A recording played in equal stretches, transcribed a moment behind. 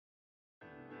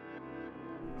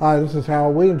Hi, this is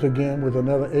Howard Williams again with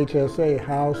another HSA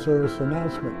House Service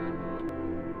announcement.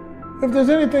 If there's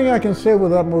anything I can say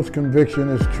with utmost conviction,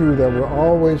 it's true that we're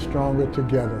always stronger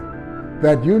together.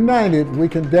 That united we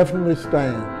can definitely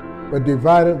stand, but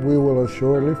divided we will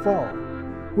assuredly fall,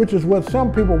 which is what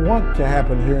some people want to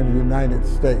happen here in the United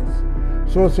States.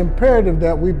 So it's imperative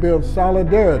that we build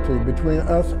solidarity between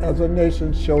us as a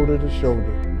nation shoulder to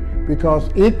shoulder, because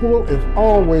equal is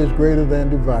always greater than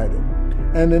divided.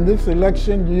 And in this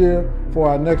election year for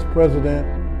our next president,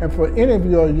 and for any of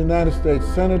your United States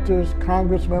senators,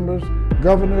 congress members,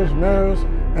 governors, mayors,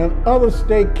 and other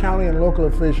state, county, and local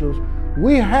officials,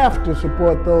 we have to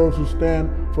support those who stand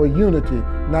for unity,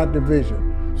 not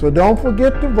division. So don't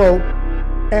forget to vote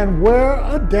and wear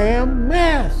a damn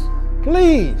mask,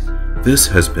 please. This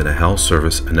has been a House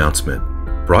Service announcement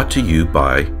brought to you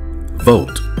by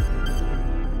Vote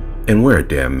and wear a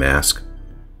damn mask.